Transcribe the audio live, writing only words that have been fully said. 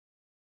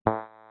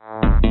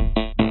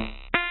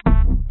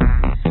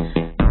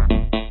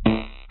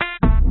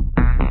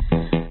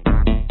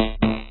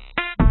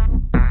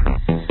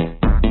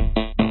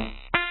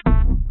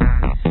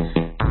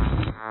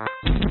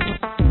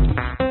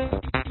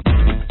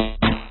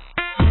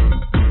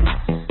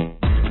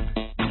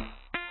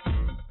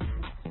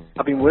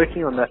I've been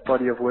working on that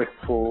body of work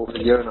for a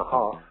year and a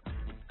half,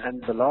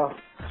 and the last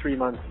 3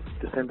 months,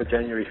 December,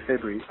 January,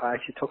 February, I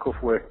actually took off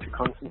work to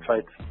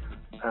concentrate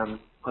on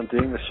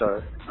doing the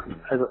show.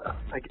 As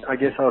I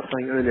guess I was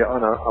saying earlier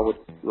on, I would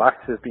like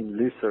to have been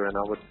looser, and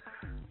I would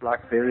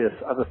like various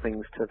other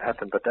things to have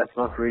happened, but that's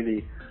not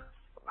really,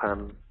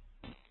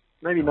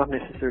 maybe not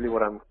necessarily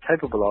what I'm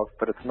capable of,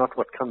 but it's not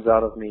what comes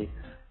out of me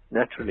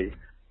naturally.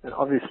 And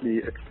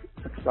obviously,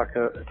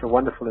 it's a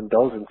wonderful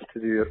indulgence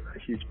to do a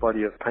huge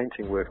body of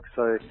painting work.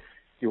 So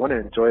you want to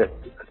enjoy it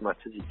as much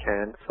as you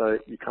can. So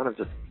you kind of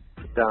just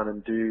sit down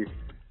and do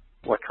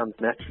what comes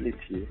naturally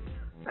to you.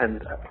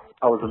 And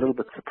I was a little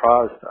bit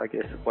surprised, I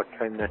guess, at what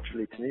came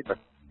naturally to me, but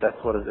that's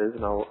what it is,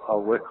 and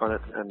I'll work on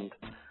it.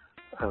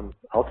 And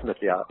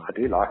ultimately, I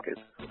do like it.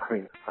 I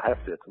mean, I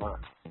have to. It's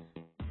nice.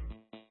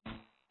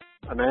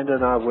 Amanda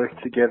and I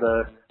worked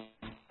together.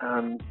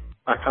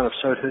 I kind of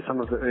showed her some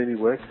of the early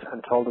works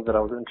and told her that I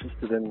was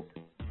interested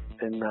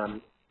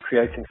in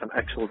creating some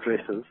actual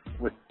dresses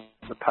with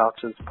the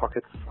pouches,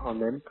 pockets on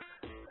them,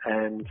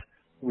 and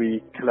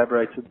we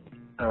collaborated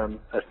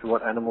as to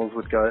what animals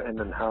would go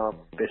in and how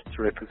best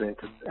to represent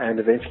it. And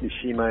eventually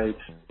she made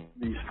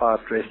these 5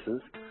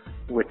 dresses,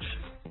 which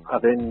I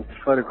then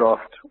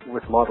photographed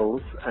with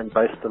models and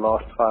based the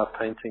last 5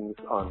 paintings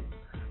on.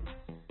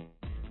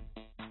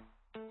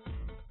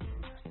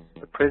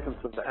 The presence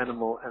of the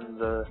animal and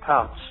the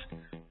pouch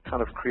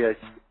kind of creates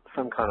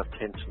some kind of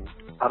tension.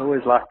 I'd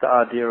always liked the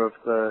idea of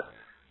the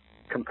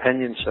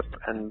companionship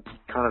and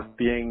kind of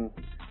being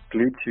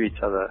glued to each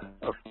other,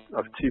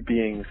 of 2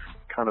 beings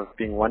kind of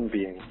being one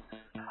being.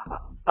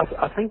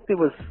 I think there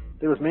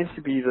was meant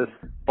to be this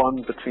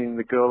bond between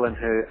the girl and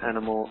her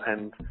animal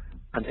and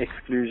an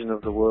exclusion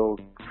of the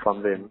world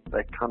from them.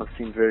 They kind of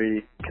seemed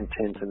very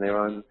content in their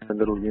own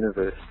little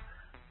universe,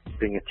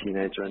 being a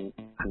teenager and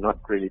not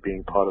really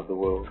being part of the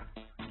world.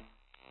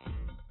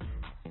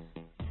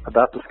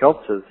 About the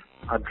sculptures,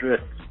 I drew it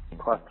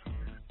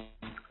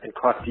in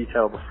quite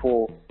detail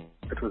before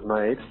it was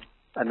made,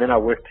 and then I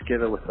worked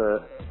together with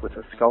a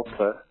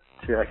sculptor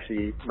to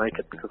actually make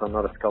it, because I'm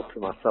not a sculptor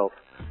myself.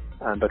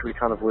 But we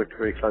kind of worked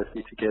very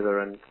closely together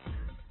and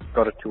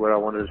got it to where I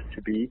wanted it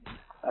to be.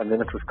 And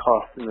then it was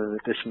cast in an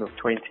edition of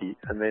 20,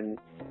 and then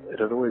it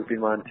had always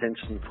been my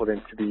intention for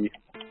them to be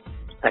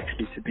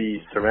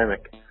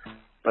ceramic,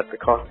 but the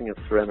casting of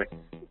ceramic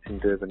in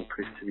Durban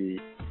proved to be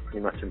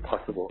pretty much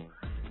impossible.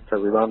 So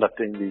we wound up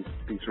doing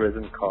these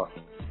resin casts.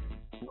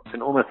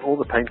 In almost all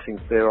the paintings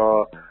there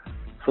are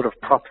sort of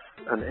props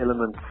and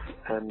elements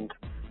and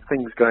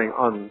things going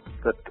on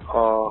that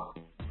are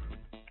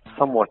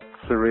somewhat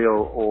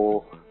surreal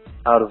or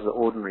out of the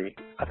ordinary.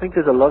 I think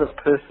there's a lot of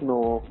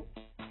personal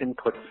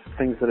inputs,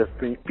 things that have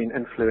been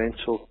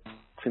influential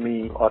to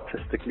me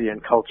artistically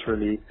and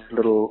culturally,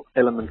 little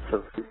elements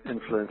of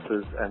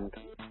influences, and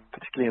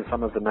particularly in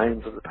some of the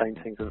names of the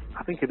paintings.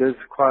 I think it is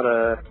quite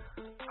a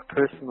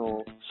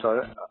personal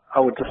show. I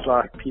would just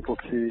like people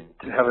to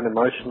have an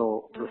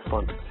emotional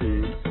response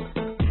to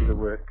the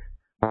work.